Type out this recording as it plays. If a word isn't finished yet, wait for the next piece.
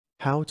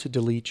How to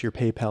delete your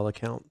PayPal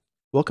account.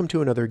 Welcome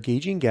to another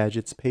Gauging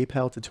Gadgets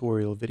PayPal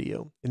tutorial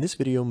video. In this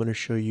video, I'm going to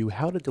show you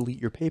how to delete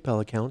your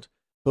PayPal account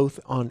both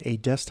on a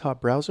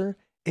desktop browser,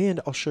 and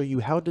I'll show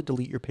you how to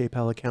delete your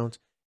PayPal account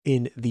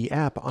in the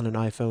app on an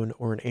iPhone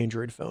or an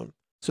Android phone.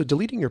 So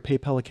deleting your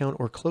PayPal account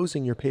or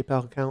closing your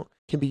PayPal account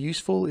can be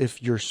useful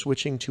if you're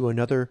switching to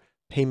another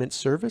payment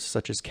service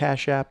such as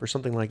Cash App or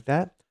something like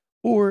that,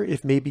 or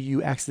if maybe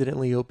you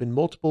accidentally open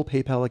multiple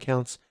PayPal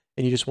accounts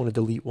and you just want to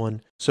delete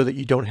one so that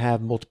you don't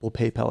have multiple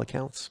PayPal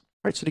accounts.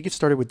 All right, so to get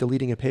started with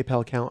deleting a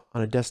PayPal account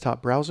on a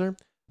desktop browser,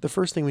 the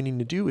first thing we need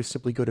to do is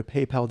simply go to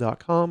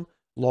paypal.com,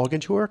 log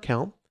into our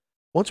account.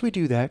 Once we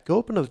do that, go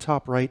up into the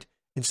top right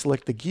and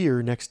select the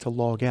gear next to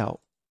log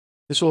out.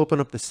 This will open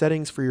up the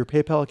settings for your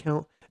PayPal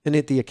account, and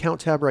at the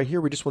account tab right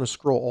here, we just want to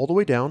scroll all the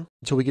way down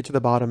until we get to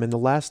the bottom, and the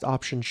last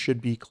option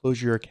should be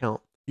close your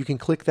account. You can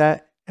click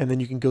that, and then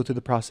you can go through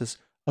the process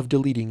of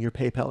deleting your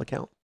PayPal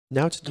account.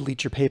 Now to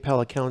delete your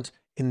PayPal account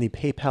in the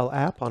PayPal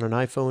app on an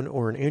iPhone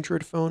or an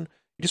Android phone,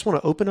 you just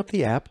want to open up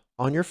the app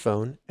on your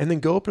phone and then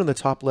go up in the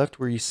top left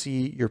where you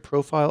see your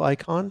profile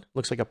icon.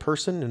 Looks like a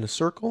person in a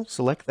circle.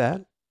 Select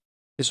that.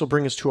 This will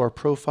bring us to our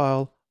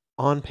profile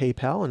on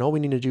PayPal, and all we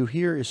need to do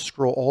here is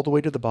scroll all the way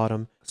to the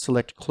bottom,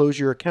 select close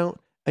your account,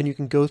 and you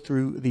can go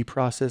through the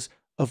process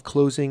of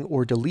closing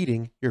or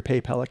deleting your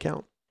PayPal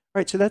account. All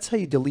right, so that's how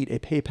you delete a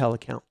PayPal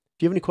account.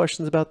 If you have any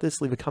questions about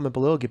this, leave a comment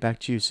below. I'll get back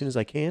to you as soon as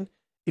I can.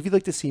 If you'd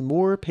like to see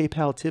more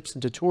PayPal tips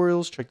and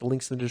tutorials, check the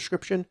links in the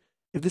description.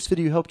 If this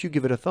video helped you,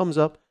 give it a thumbs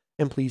up,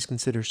 and please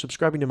consider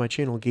subscribing to my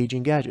channel,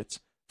 Gauging Gadgets,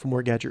 for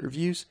more gadget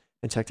reviews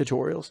and tech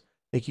tutorials.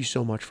 Thank you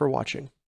so much for watching.